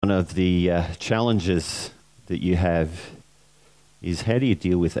One of the challenges that you have is how do you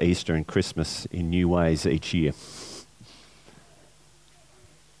deal with Easter and Christmas in new ways each year?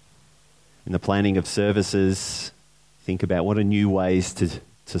 In the planning of services, think about what are new ways to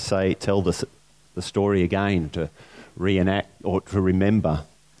tell the story again, to reenact or to remember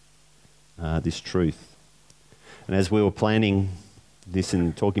this truth. And as we were planning this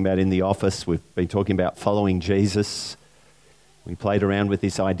and talking about in the office, we've been talking about following Jesus. We played around with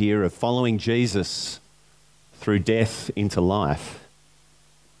this idea of following Jesus through death into life.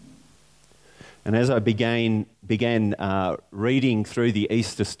 And as I began reading through the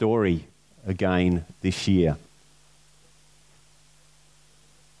Easter story again this year,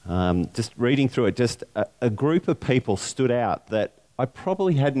 just reading through it, a group of people stood out that I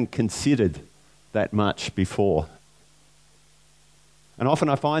probably hadn't considered that much before. And often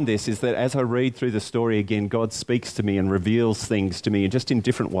I find this is that as I read through the story again, God speaks to me and reveals things to me just in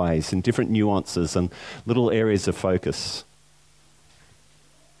different ways, in different nuances and little areas of focus.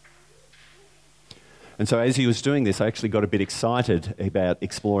 And so as he was doing this, I actually got a bit excited about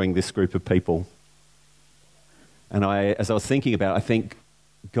exploring this group of people. And as I was thinking about it, I think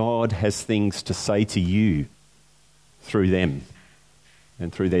God has things to say to you through them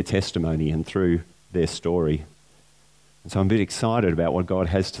and through their testimony and through their story. And so I'm a bit excited about what God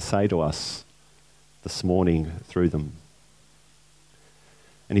has to say to us this morning through them.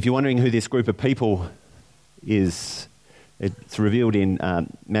 And if you're wondering who this group of people is, it's revealed in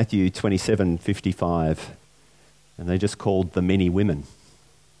Matthew 27:55, and they're just called the many women.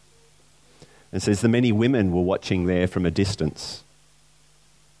 It says the many women were watching there from a distance,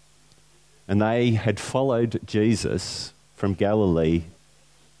 and they had followed Jesus from Galilee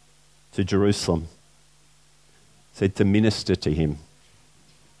to Jerusalem, said to minister to him.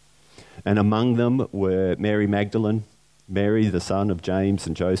 And among them were Mary Magdalene, Mary the son of James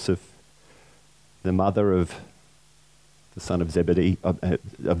and Joseph, the mother of the son of Zebedee.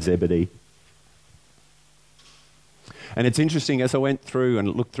 And it's interesting, as I went through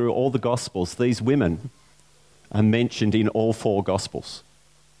and looked through all the Gospels, these women are mentioned in all four Gospels.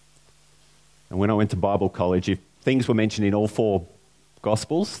 And when I went to Bible college, if things were mentioned in all four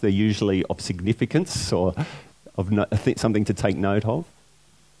Gospels, they're usually of significance or something to take note of.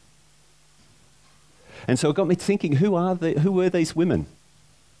 And so it got me thinking, who were these women?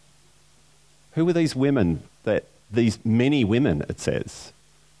 Who were these women, these many women, it says,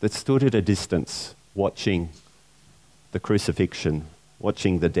 that stood at a distance watching the crucifixion,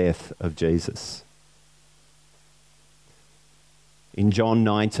 watching the death of Jesus? In John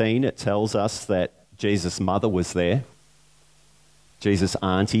 19, it tells us that Jesus' mother was there. Jesus'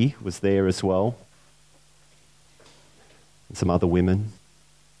 auntie was there as well. And some other women.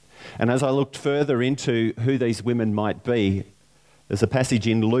 And as I looked further into who these women might be, there's a passage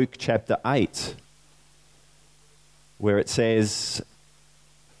in Luke chapter 8 where it says,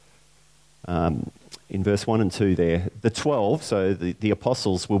 in verse 1 and 2 there, the 12, so the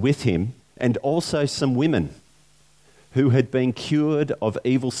apostles, were with him, and also some women who had been cured of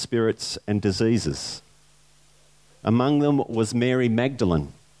evil spirits and diseases. Among them was Mary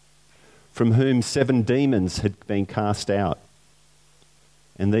Magdalene, from whom 7 demons had been cast out.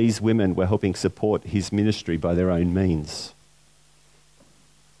 And these women were helping support his ministry by their own means.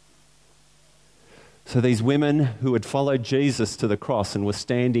 So these women who had followed Jesus to the cross and were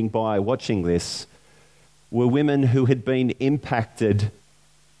standing by watching this were women who had been impacted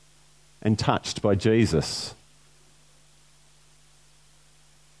and touched by Jesus.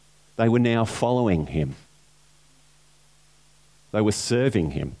 They were now following him. They were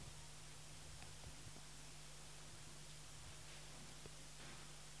serving him.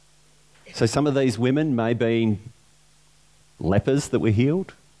 So some of these women may have been lepers that were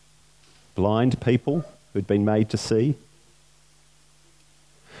healed, blind people who'd been made to see.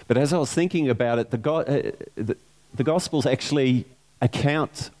 But as I was thinking about it, the Gospels actually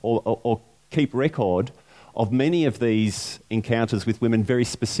account or keep record of many of these encounters with women very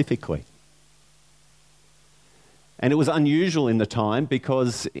specifically. And it was unusual in the time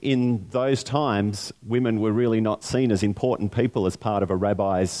because in those times, women were really not seen as important people as part of a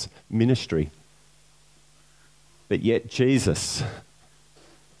rabbi's ministry. But yet Jesus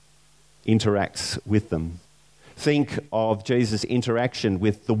interacts with them. Think of Jesus' interaction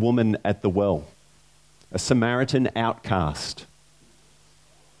with the woman at the well, a Samaritan outcast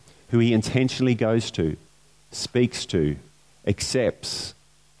who he intentionally goes to, speaks to, accepts,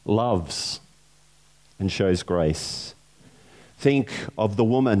 loves, and shows grace. Think of the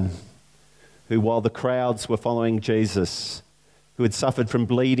woman who, while the crowds were following Jesus, who had suffered from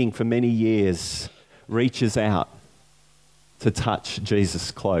bleeding for many years, reaches out to touch Jesus'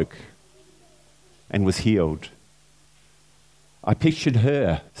 cloak and was healed. I pictured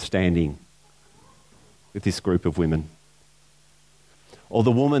her standing with this group of women. Or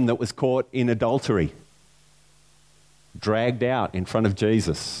the woman that was caught in adultery, dragged out in front of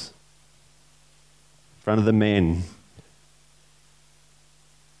Jesus, in front of the men.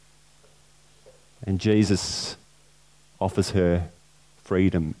 And Jesus offers her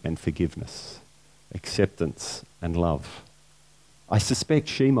freedom and forgiveness, acceptance and love. I suspect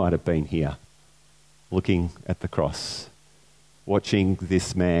she might have been here, looking at the cross, watching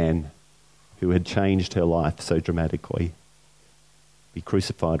this man who had changed her life so dramatically be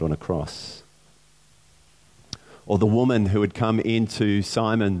crucified on a cross. Or the woman who had come into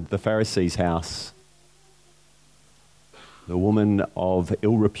Simon the Pharisee's house, the woman of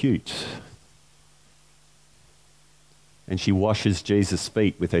ill repute. And she washes Jesus'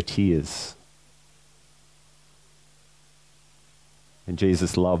 feet with her tears. And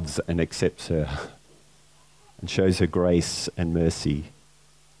Jesus loves and accepts her and shows her grace and mercy.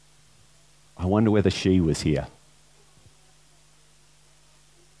 I wonder whether she was here.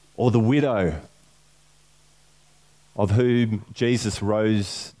 Or the widow of whom Jesus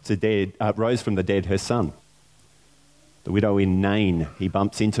rose from the dead, her son. The widow in Nain, he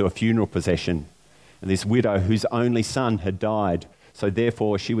bumps into a funeral procession, and this widow whose only son had died, so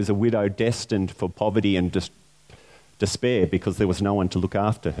therefore she was a widow destined for poverty and despair because there was no one to look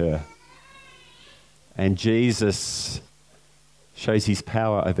after her. And Jesus shows his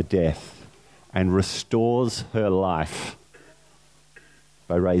power over death and restores her life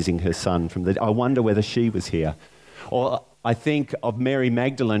by raising her son from the dead. I wonder whether she was here. Or I think of Mary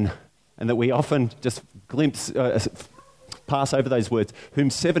Magdalene, and that we often just pass over those words, whom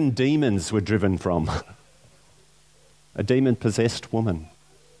 7 demons were driven from. A demon-possessed woman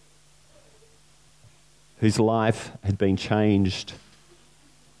whose life had been changed.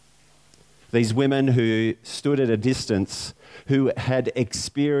 These women who stood at a distance, who had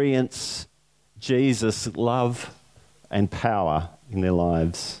experienced Jesus' love and power in their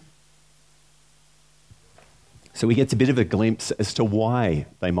lives. So we get a bit of a glimpse as to why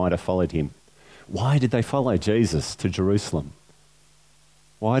they might have followed him. Why did they follow Jesus to Jerusalem?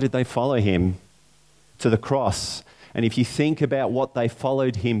 Why did they follow him to the cross? And if you think about what they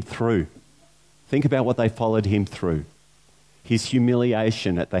followed him through, his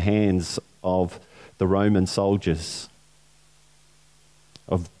humiliation at the hands of the Roman soldiers,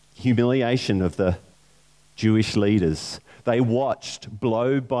 of humiliation of the Jewish leaders. They watched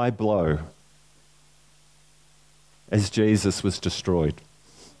blow by blow as Jesus was destroyed,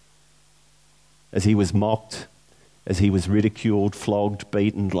 as he was mocked, as he was ridiculed, flogged,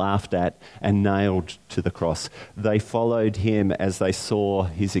 beaten, laughed at, and nailed to the cross. They followed him as they saw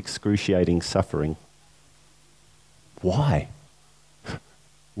his excruciating suffering. Why?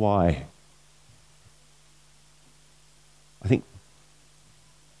 Why? I think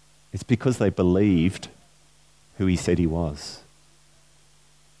it's because they believed who he said he was.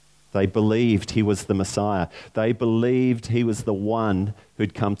 They believed he was the Messiah. They believed he was the one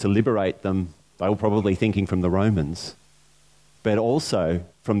who'd come to liberate them. They were probably thinking from the Romans, but also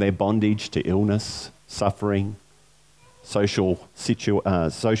from their bondage to illness, suffering, social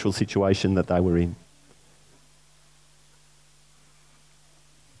situation that they were in.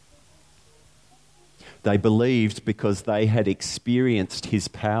 They believed because they had experienced his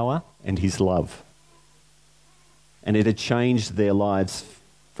power and his love, and it had changed their lives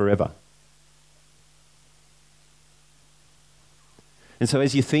forever. And so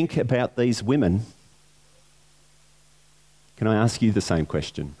as you think about these women, can I ask you the same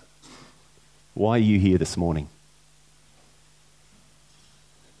question? Why are you here this morning?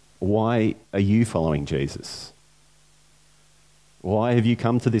 Why are you following Jesus? Why have you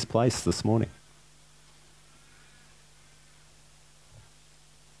come to this place this morning?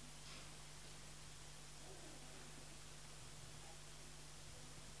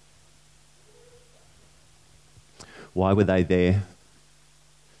 Why were they there?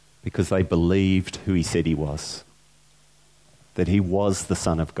 Because they believed who he said he was, that he was the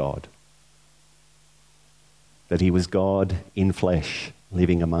Son of God, that he was God in flesh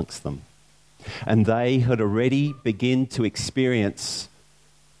living amongst them. And they had already begun to experience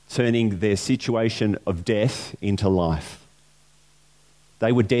turning their situation of death into life.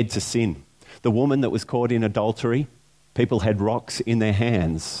 They were dead to sin. The woman that was caught in adultery, people had rocks in their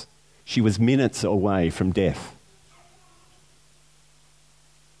hands. She was minutes away from death.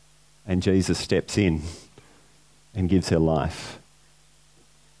 And Jesus steps in and gives her life.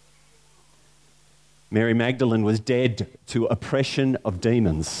 Mary Magdalene was dead to oppression of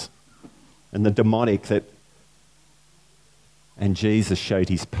demons and the demonic that And Jesus showed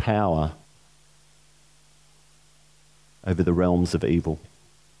his power over the realms of evil.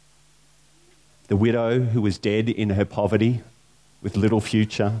 The widow who was dead in her poverty with little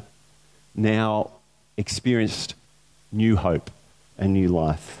future now experienced new hope and new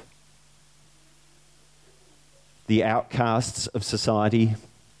life. The outcasts of society,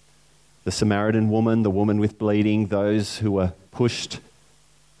 the Samaritan woman, the woman with bleeding, those who were pushed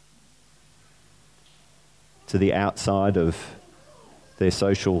to the outside of their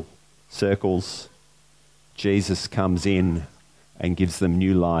social circles, Jesus comes in and gives them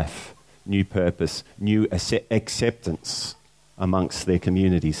new life, new purpose, new acceptance amongst their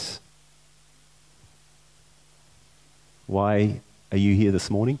communities. Why are you here this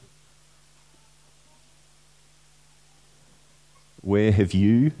morning? Where have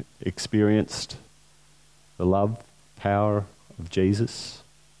you experienced the love, power of Jesus?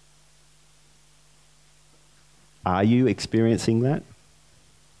 Are you experiencing that?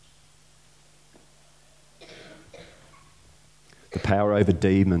 The power over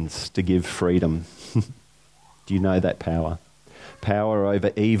demons to give freedom. Do you know that power? Power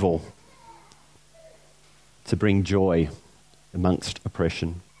over evil to bring joy amongst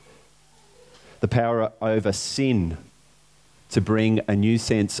oppression. The power over sin to bring a new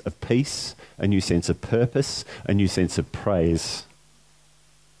sense of peace, a new sense of purpose, a new sense of praise.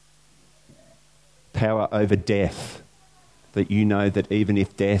 Power over death, that you know that even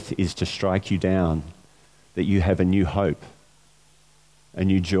if death is to strike you down, that you have a new hope, a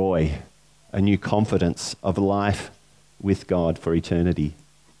new joy, a new confidence of life with God for eternity.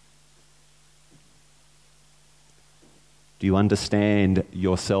 Do you understand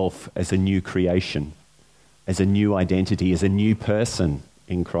yourself as a new creation, as a new identity, as a new person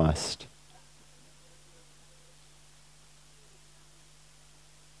in Christ?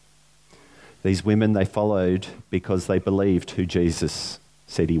 These women, they followed because they believed who Jesus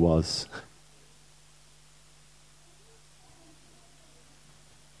said he was.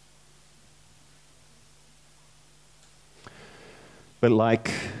 But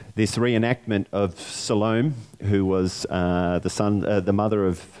like this reenactment of Salome, who was the mother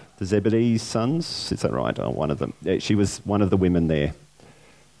of the Zebedee's sons, is that right? Oh, one of them. She was one of the women there.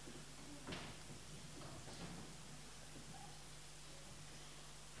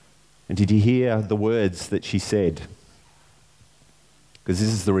 And did you hear the words that she said? Because this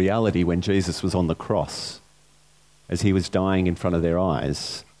is the reality when Jesus was on the cross, as he was dying in front of their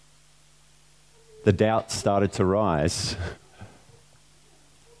eyes. The doubts started to rise.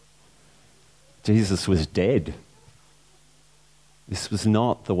 Jesus was dead. This was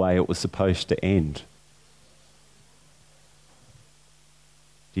not the way it was supposed to end.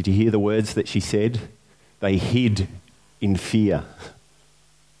 Did you hear the words that she said? They hid in fear.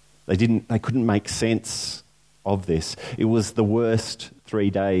 They couldn't make sense of this. It was the worst 3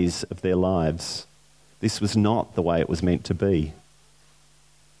 days of their lives. This was not the way it was meant to be.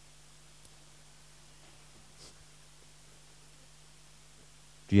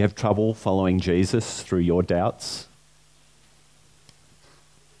 Do you have trouble following Jesus through your doubts?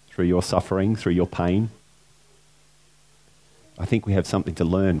 Through your suffering, through your pain? I think we have something to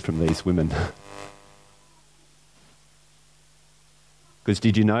learn from these women. Because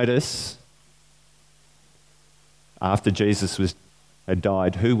did you notice, after Jesus had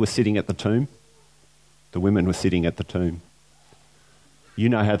died, who was sitting at the tomb? The women were sitting at the tomb. You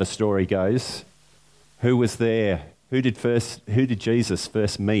know how the story goes. Who was there? Who did Jesus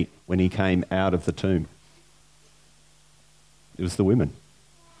first meet when he came out of the tomb? It was the women.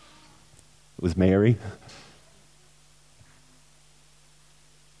 It was Mary.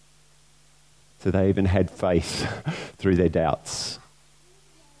 So they even had faith through their doubts.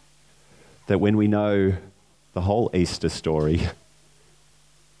 That when we know the whole Easter story,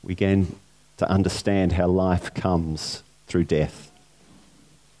 we begin to understand how life comes through death.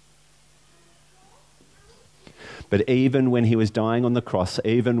 But even when he was dying on the cross,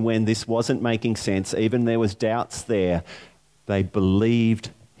 even when this wasn't making sense, even there was doubts there, they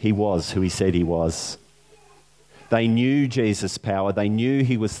believed he was who he said he was. They knew Jesus' power. They knew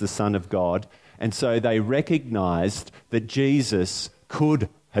he was the Son of God. And so they recognized that Jesus could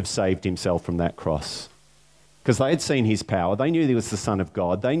have saved himself from that cross. Because they had seen his power. They knew he was the Son of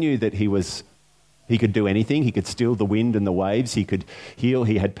God. They knew that he could do anything. He could still the wind and the waves. He could heal.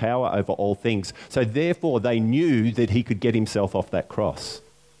 He had power over all things. So therefore, they knew that he could get himself off that cross.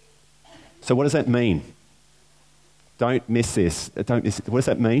 So what does that mean? Don't miss this. Don't miss it. What does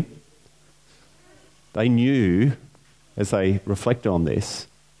that mean? They knew, as they reflect on this,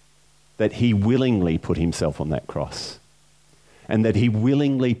 that he willingly put himself on that cross. And that he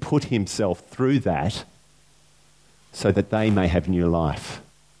willingly put himself through that so that they may have new life,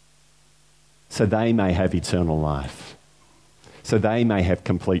 so they may have eternal life, so they may have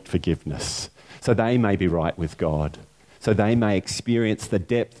complete forgiveness, so they may be right with God, so they may experience the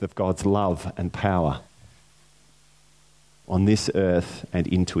depth of God's love and power on this earth and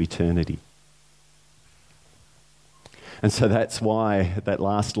into eternity. And so that's why that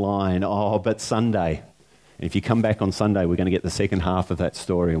last line, oh, but Sunday. And if you come back on Sunday, we're going to get the second half of that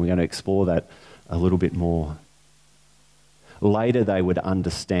story and we're going to explore that a little bit more. Later they would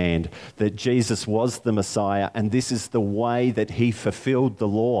understand that Jesus was the Messiah, and this is the way that he fulfilled the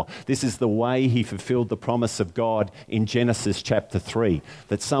law. This is the way he fulfilled the promise of God in Genesis chapter 3,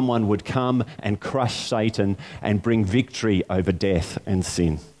 that someone would come and crush Satan and bring victory over death and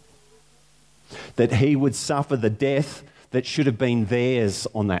sin. That he would suffer the death that should have been theirs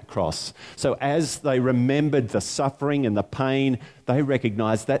on that cross. So as they remembered the suffering and the pain, they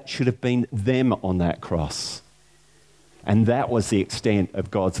recognized that should have been them on that cross. And that was the extent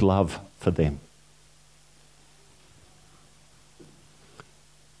of God's love for them.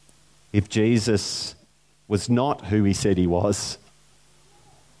 If Jesus was not who he said he was,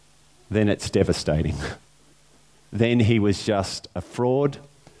 then it's devastating. Then he was just a fraud.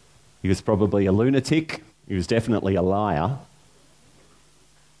 He was probably a lunatic. He was definitely a liar.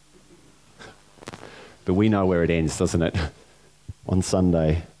 But we know where it ends, doesn't it? On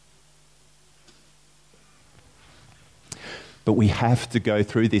Sunday. But we have to go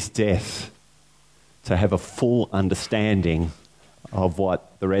through this death to have a full understanding of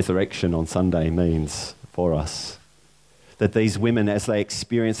what the resurrection on Sunday means for us. That these women, as they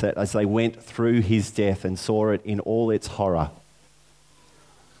experienced that, as they went through his death and saw it in all its horror,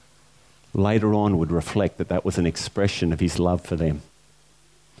 later on would reflect that that was an expression of his love for them.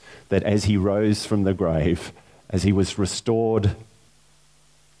 That as he rose from the grave, as he was restored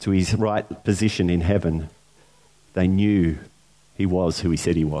to his right position in heaven, they knew he was who he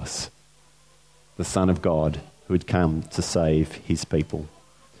said he was, the Son of God who had come to save his people.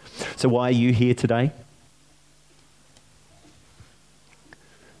 So why are you here today?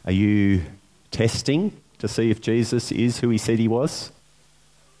 Are you testing to see if Jesus is who he said he was?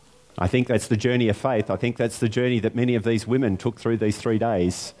 I think that's the journey of faith. I think that's the journey that many of these women took through these 3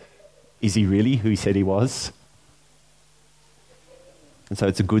 days. Is he really who he said he was? And so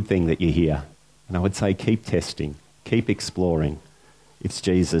it's a good thing that you're here. And I would say keep testing, keep exploring. It's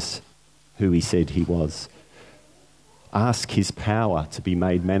Jesus who he said he was. Ask his power to be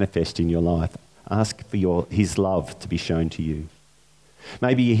made manifest in your life. Ask for his love to be shown to you.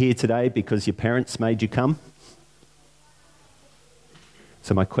 Maybe you're here today because your parents made you come.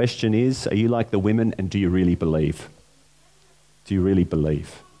 So my question is, are you like the women, and do you really believe? Do you really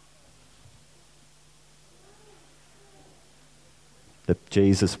believe that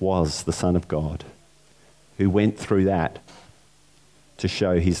Jesus was the Son of God who went through that to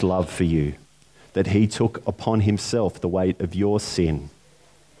show his love for you, that he took upon himself the weight of your sin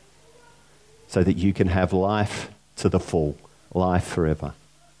so that you can have life to the full, life forever?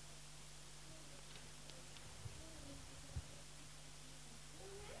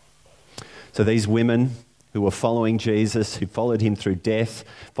 So these women who were following Jesus, who followed him through death,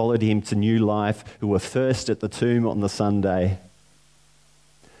 followed him to new life, who were first at the tomb on the Sunday,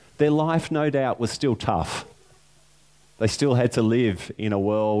 their life, no doubt, was still tough. They still had to live in a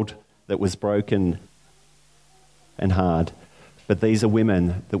world that was broken and hard. But these are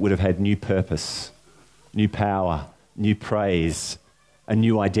women that would have had new purpose, new power, new praise, a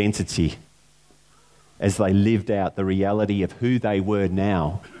new identity as they lived out the reality of who they were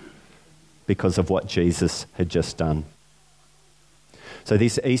now because of what Jesus had just done. So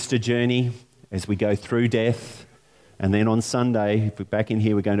this Easter journey, as we go through death, and then on Sunday, if we're back in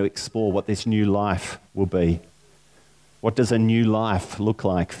here, we're going to explore what this new life will be. What does a new life look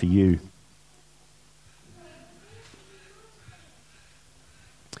like for you?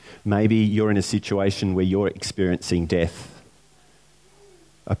 Maybe you're in a situation where you're experiencing death,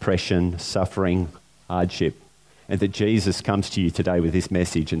 oppression, suffering, hardship, and that Jesus comes to you today with this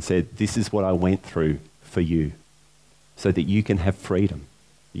message and said, this is what I went through for you, so that you can have freedom,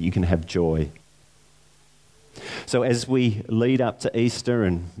 that you can have joy. So as we lead up to Easter,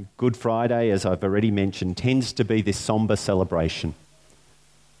 and Good Friday, as I've already mentioned, tends to be this somber celebration.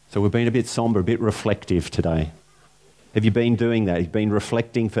 So we've been a bit somber, a bit reflective today. Have you been doing that? You've been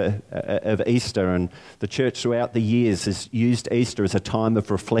reflecting of Easter, and the church throughout the years has used Easter as a time of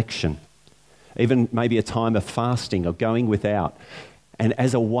reflection, even maybe a time of fasting or going without, and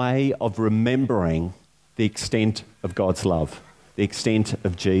as a way of remembering the extent of God's love, the extent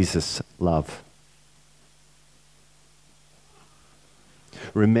of Jesus' love.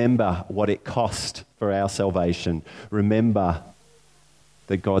 Remember what it cost for our salvation. Remember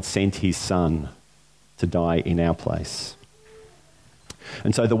that God sent his Son to die in our place.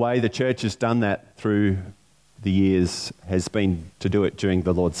 And so the way the church has done that through the years has been to do it during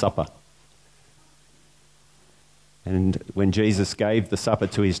the Lord's Supper. And when Jesus gave the supper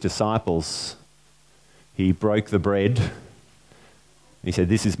to his disciples, he broke the bread. He said,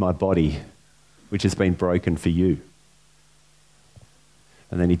 "This is my body, which has been broken for you."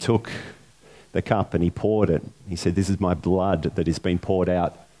 And then he took the cup and he poured it. He said, "This is my blood that has been poured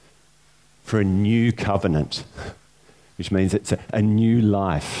out for a new covenant," which means it's a new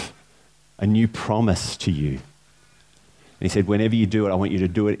life, a new promise to you. And he said, "Whenever you do it, I want you to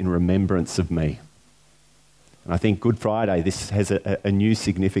do it in remembrance of me." And I think Good Friday, this has a new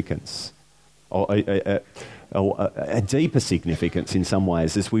significance, or a deeper significance in some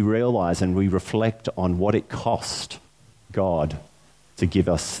ways, as we realise and we reflect on what it cost God to give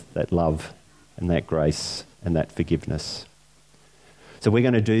us that love and that grace and that forgiveness. So we're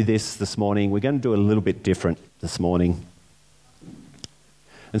going to do this morning. We're going to do it a little bit different this morning.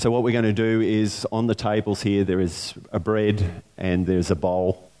 And so what we're going to do is, on the tables here, there is a bread and there's a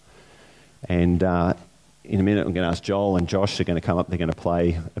bowl. And in a minute, I'm going to ask Joel and Josh are going to come up. They're going to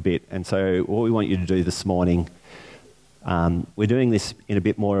play a bit. And so what we want you to do this morning, we're doing this in a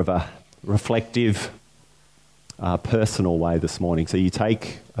bit more of a reflective, personal way this morning. So you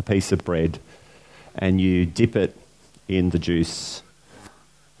take a piece of bread and you dip it in the juice,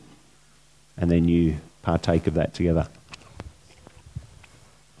 and then you partake of that together.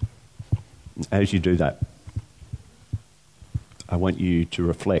 As you do that, I want you to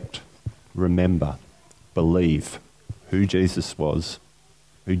reflect, remember, believe who Jesus was,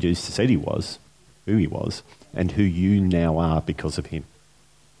 who Jesus said he was, who he was, and who you now are because of him.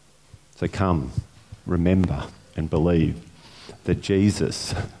 So come, remember and believe that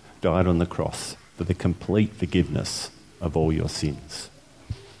Jesus died on the cross for the complete forgiveness of all your sins.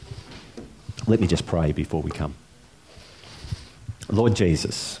 Let me just pray before we come. Lord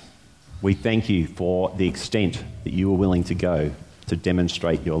Jesus, we thank you for the extent that you were willing to go to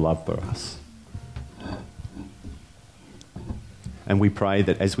demonstrate your love for us. And we pray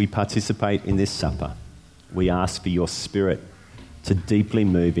that as we participate in this supper, we ask for your Spirit to deeply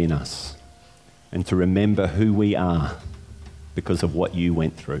move in us and to remember who we are because of what you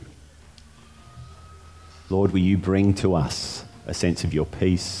went through. Lord, will you bring to us a sense of your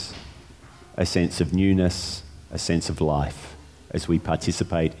peace, a sense of newness, a sense of life as we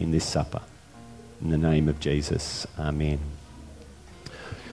participate in this supper. In the name of Jesus, amen.